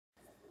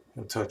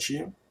He'll touch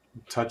you.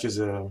 Touch is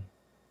a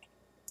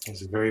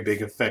very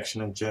big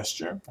affectionate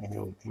gesture,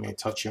 and he may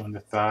touch you on the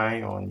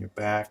thigh or on your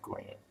back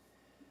or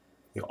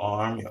your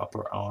arm, your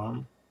upper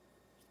arm,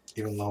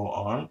 even lower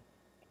arm.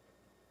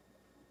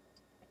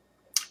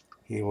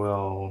 He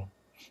will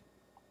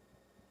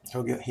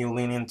he'll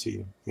lean into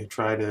you. He'll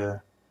try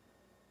to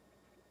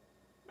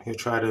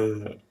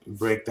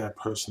break that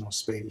personal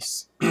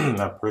space,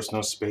 that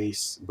personal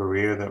space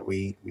barrier that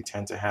we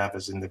tend to have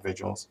as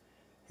individuals.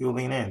 He'll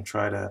lean in,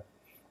 try to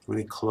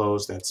really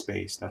close that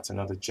space. That's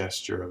another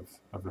gesture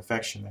of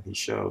affection that he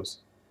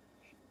shows.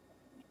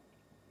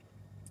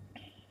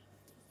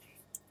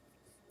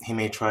 He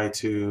may try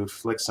to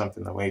flick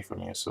something away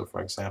from you. So,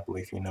 for example,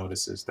 if he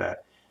notices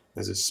that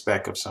there's a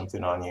speck of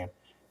something on you,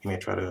 he may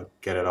try to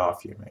get it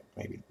off you,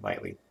 maybe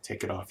lightly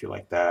take it off you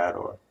like that,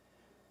 or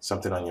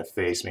something on your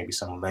face, maybe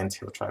some lint,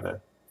 he'll try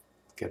to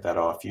get that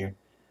off you.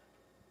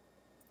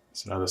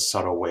 It's another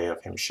subtle way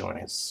of him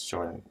showing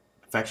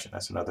affection.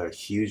 That's another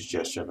huge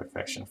gesture of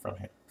affection from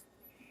him.